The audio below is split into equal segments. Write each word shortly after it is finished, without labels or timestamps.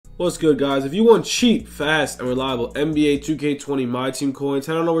What's good, guys? If you want cheap, fast, and reliable NBA 2K20 My Team coins,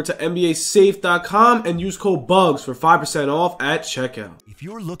 head on over to NBASafe.com and use code Bugz for 5% off at checkout. If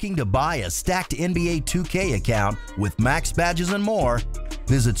you're looking to buy a stacked NBA 2K account with max badges and more,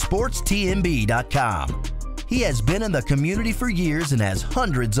 visit SportsTNB.com. He has been in the community for years and has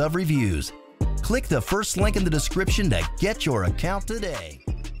hundreds of reviews. Click the first link in the description to get your account today.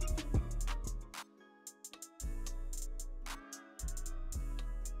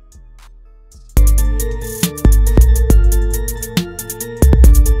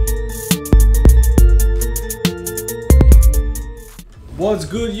 What's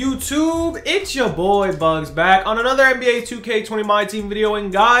good, YouTube? It's your boy Bugz back on another NBA 2K20 My Team video.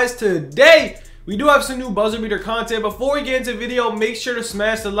 And guys, today we do have some new buzzer beater content. Before we get into the video, make sure to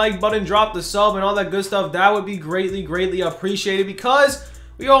smash the like button, drop the sub, and all that good stuff. That would be greatly appreciated because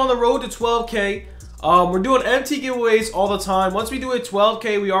we are on the road to 12K. We're doing MT giveaways all the time. Once we do a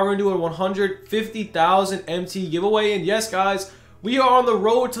 12K, we are going to do a 150,000 MT giveaway. And yes, guys, we are on the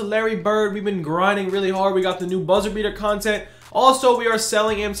road to Larry Bird. We've been grinding really hard. We got the new buzzer beater content. Also, we are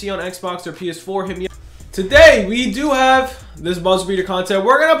selling MT on Xbox or PS4. Hit me up. Today, we do have this buzzer beater content.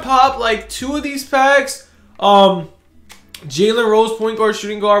 We're going to pop like 2 of these packs. Jalen Rose, point guard,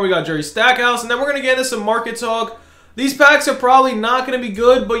 shooting guard. We got Jerry Stackhouse. And then we're going to get into some market talk. These packs are probably not going to be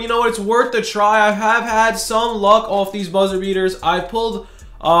good, but you know what? It's worth the try. I have had some luck off these buzzer beaters. I pulled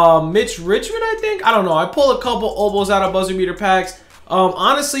Mitch Richmond, I think. I don't know. I pulled a couple opals out of buzzer beater packs.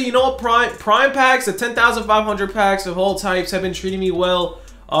 Honestly, you know what? Prime packs, the 10,500 packs of all types have been treating me well.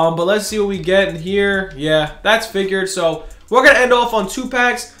 But let's see what we get in here. Yeah, that's figured. So we're going to end off on 2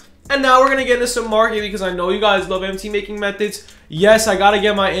 packs. And now we're going to get into some market because I know you guys love MT making methods. Yes, I got to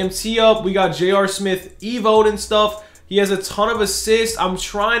get my MT up. We got J.R. Smith evo'd and stuff. He has a ton of assists. I'm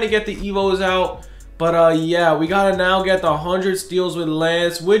trying to get the evos out. But yeah, we got to now get the 100 steals with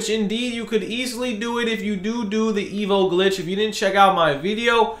Lance, which indeed you could easily do it if you do the evo glitch. If you didn't check out my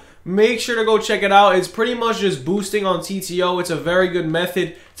video, make sure to go check it out. It's pretty much just boosting on TTO. It's a very good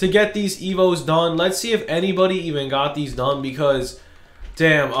method to get these evos done. Let's see if anybody even got these done because,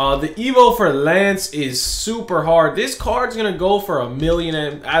 damn, the evo for Lance is super hard. This card's going to go for $1 million,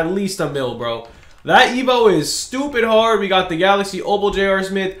 and at least $1 mil, bro. That evo is stupid hard. We got the Galaxy Opal J.R.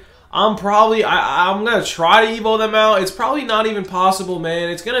 Smith. I'm gonna try to evo them out. It's probably not even possible, man.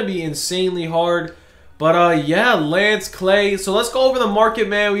 It's gonna be insanely hard. But yeah, Lance, Clay. So let's go over the market,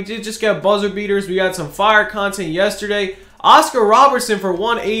 man. We did just get buzzer beaters. We got some fire content yesterday. Oscar Robertson for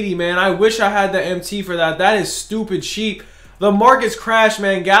 180, man. I wish I had the MT for that. That is stupid cheap. The market's crashed,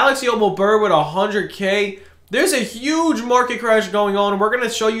 man. Galaxy Opal Bird with 100K. There's a huge market crash going on. We're gonna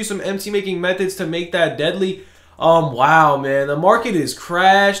show you some MT making methods to make that deadly. Wow, man, the market is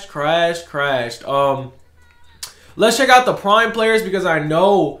crashed. Let's check out the prime players because I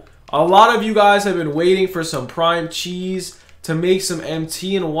know a lot of you guys have been waiting for some prime cheese to make some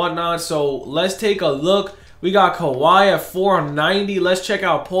MT and whatnot. So let's take a look. We got Kawhi at 490. Let's check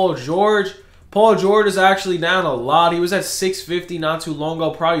out Paul George. Paul George is actually down a lot. He was at 650 not too long ago,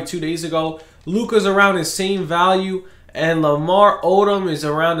 probably 2 days ago. Luka's around the same value, and Lamar Odom is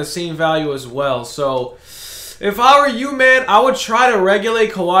around the same value as well. So if I were you, man, I would try to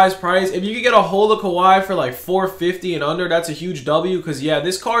regulate Kawhi's price. If you could get a hold of Kawhi for like 450 and under, that's a huge W. Because, yeah,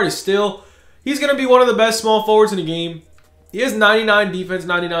 this card is still, he's going to be one of the best small forwards in the game. He has 99 defense,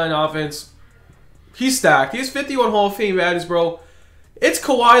 99 offense. He's stacked. He has 51 Hall of Fame badges, bro. It's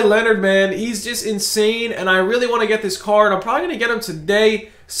Kawhi Leonard, man. He's just insane. And I really want to get this card. I'm probably going to get him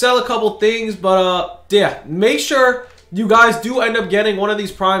today. Sell a couple things. But, yeah, make sure you guys do end up getting one of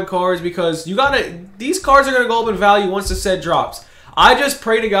these prime cards because these cards are going to go up in value once the set drops. I just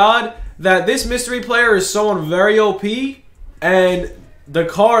pray to God that this mystery player is someone very OP and the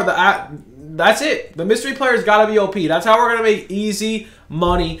card, that's it. The mystery player's got to be OP. That's how we're going to make easy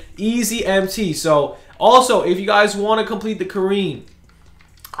money, easy MT. So also, if you guys want to complete the Kareem,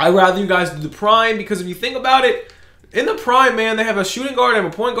 I'd rather you guys do the prime because if you think about it, in the prime, man, they have a shooting guard, they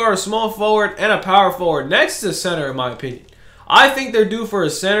have a point guard, a small forward, and a power forward next to the center, in my opinion. I think they're due for a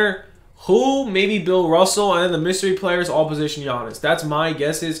center. Who? Maybe Bill Russell, and then the mystery players all position Giannis. That's my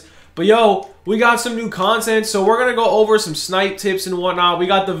guesses. But, yo, we got some new content, so we're going to go over some snipe tips and whatnot. We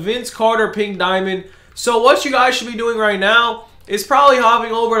got the Vince Carter Pink Diamond. So what you guys should be doing right now is probably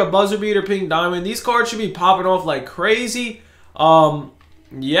hopping over to Buzzer Beater Pink Diamond. These cards should be popping off like crazy.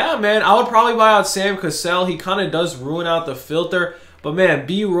 Yeah, man, I would probably buy out Sam Cassell. He kind of does ruin out the filter. But, man,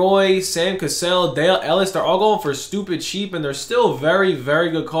 B. Roy, Sam Cassell, Dale Ellis, they're all going for stupid cheap, and they're still very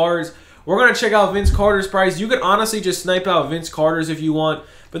good cards. We're going to check out Vince Carter's price. You could honestly just snipe out Vince Carter's if you want.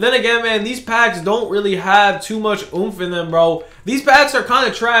 But then again, man, these packs don't really have too much oomph in them, bro. These packs are kind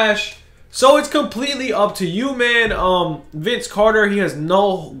of trash. So it's completely up to you, man. Vince Carter, he has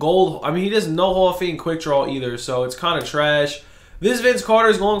no gold. I mean, he does no Hall of Fame quick draw either, so it's kind of trash. This Vince Carter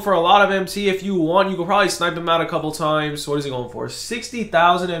is going for a lot of MT. If you want, you could probably snipe him out a couple times. What is he going for?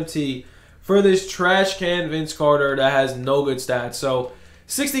 60,000 MT for this trash can Vince Carter that has no good stats. So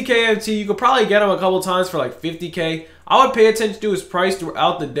 60k MT, you could probably get him a couple times for like 50k. I would pay attention to his price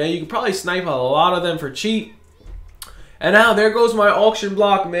throughout the day. You could probably snipe a lot of them for cheap. And now there goes my auction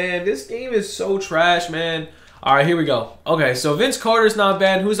block, man. This game is so trash, man. All right, here we go. Okay, so Vince Carter's not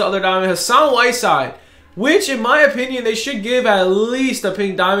bad. Who's the other diamond? Hassan Whiteside, which in my opinion they should give at least a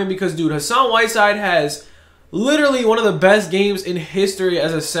pink diamond because, dude, Hassan Whiteside has literally one of the best games in history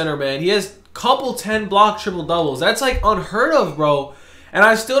as a center, man. He has couple 10 block triple doubles. That's like unheard of, bro. And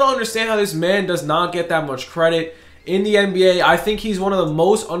I still don't understand how this man does not get that much credit in the NBA. I think he's one of the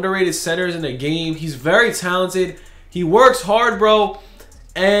most underrated centers in the game. He's very talented. He works hard, bro.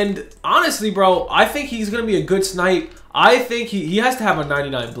 And honestly, bro, I think he's going to be a good snipe. I think he has to have a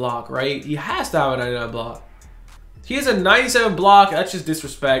 99 block, right? He has to have a 99 block. He has a 97 block. That's just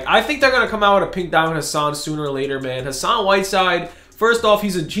disrespect. I think they're going to come out with a pink diamond Hassan sooner or later, man. Hassan Whiteside, first off,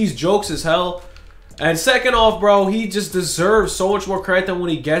 he's jokes as hell. And second off, bro, he just deserves so much more credit than what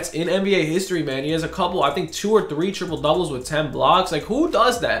he gets in NBA history, man. He has a couple, I think 2 or 3 triple doubles with 10 blocks. Like, who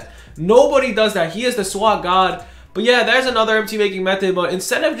does that? Nobody does that. He is the SWAT god. But yeah, there's another MT making method. But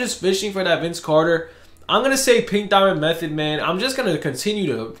instead of just fishing for that Vince Carter, I'm going to say pink diamond method, man. I'm just going to continue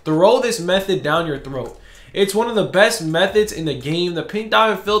to throw this method down your throat. It's one of the best methods in the game. The pink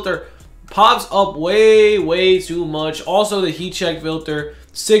diamond filter pops up way, way too much. Also, the heat check filter,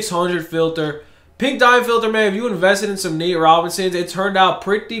 600 filter. Pink diamond filter, man, if you invested in some Nate Robinsons, it turned out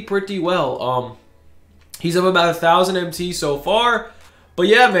pretty well. He's up about 1,000 MT so far. But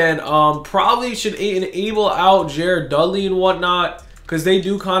yeah, man, probably should enable out Jared Dudley and whatnot, because they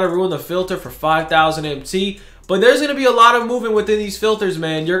do kind of ruin the filter for 5,000 MT. But there's going to be a lot of movement within these filters,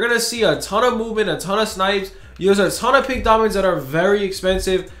 man. You're going to see a ton of movement, a ton of snipes. There's a ton of pink diamonds that are very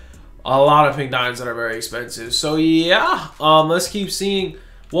expensive. A lot of pink diamonds that are very expensive. So yeah, let's keep seeing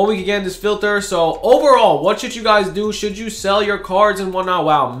what we can get in this filter. So overall, what should you guys do? Should you sell your cards and whatnot?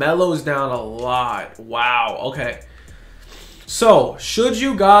 Wow, Melo's down a lot. Wow, okay. So, should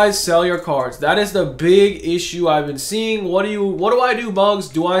you guys sell your cards? That is the big issue I've been seeing. What do I do,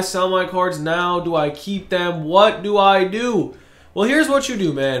 Bugz? Do I sell my cards now? Do I keep them? What do I do? Well, here's what you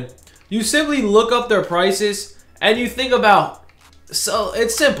do, man. You simply look up their prices and you think about, so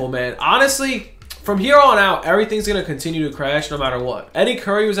it's simple, man. Honestly, from here on out, everything's going to continue to crash no matter what. Eddie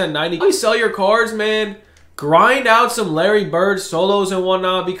Curry was at 90. You sell your cards, man. Grind out some Larry Bird solos and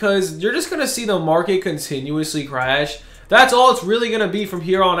whatnot, because you're just going to see the market continuously crash. That's all it's really going to be from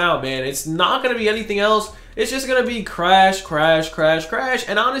here on out, man. It's not going to be anything else. It's just going to be crash, crash, crash, crash.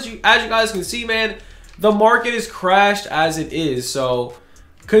 And honestly, as you guys can see, man, the market is crashed as it is. So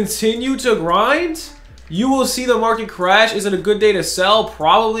continue to grind. You will see the market crash. Is it a good day to sell?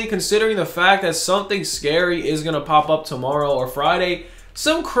 Probably, considering the fact that something scary is going to pop up tomorrow or Friday.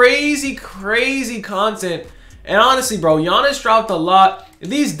 Some crazy, crazy content. And honestly, bro, Giannis dropped a lot.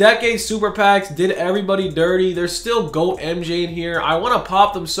 These decade super packs did everybody dirty. There's still GOAT MJ in here. I want to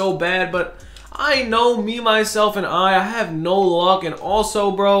pop them so bad, but I know me, myself, and I have no luck. And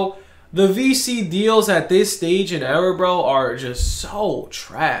also, bro, the VC deals at this stage and era, bro, are just so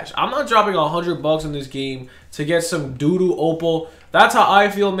trash. I'm not dropping $100 in this game to get some doo-doo opal. That's how I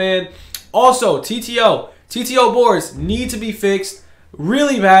feel, man. Also, TTO boards need to be fixed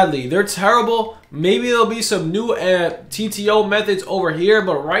really badly. They're terrible. Maybe there'll be some new TTO methods over here,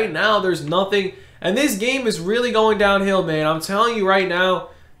 but right now there's nothing. And this game is really going downhill, man. I'm telling you right now,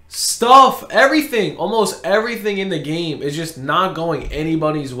 everything, almost everything in the game is just not going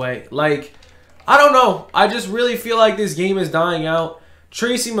anybody's way. Like, I don't know. I just really feel like this game is dying out.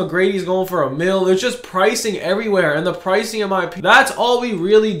 Tracy McGrady's going for $1 million. There's just pricing everywhere, and the pricing, in my opinion, that's all we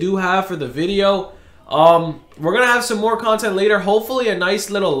really do have for the video. We're going to have some more content later. Hopefully a nice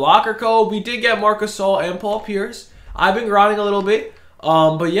little locker code. We did get Marc Gasol and Paul Pierce. I've been grinding a little bit.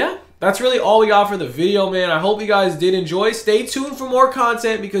 But yeah, that's really all we got for the video, man. I hope you guys did enjoy. Stay tuned for more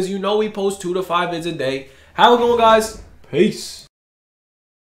content because you know we post 2 to 5 vids a day. Have a good one, guys. Peace.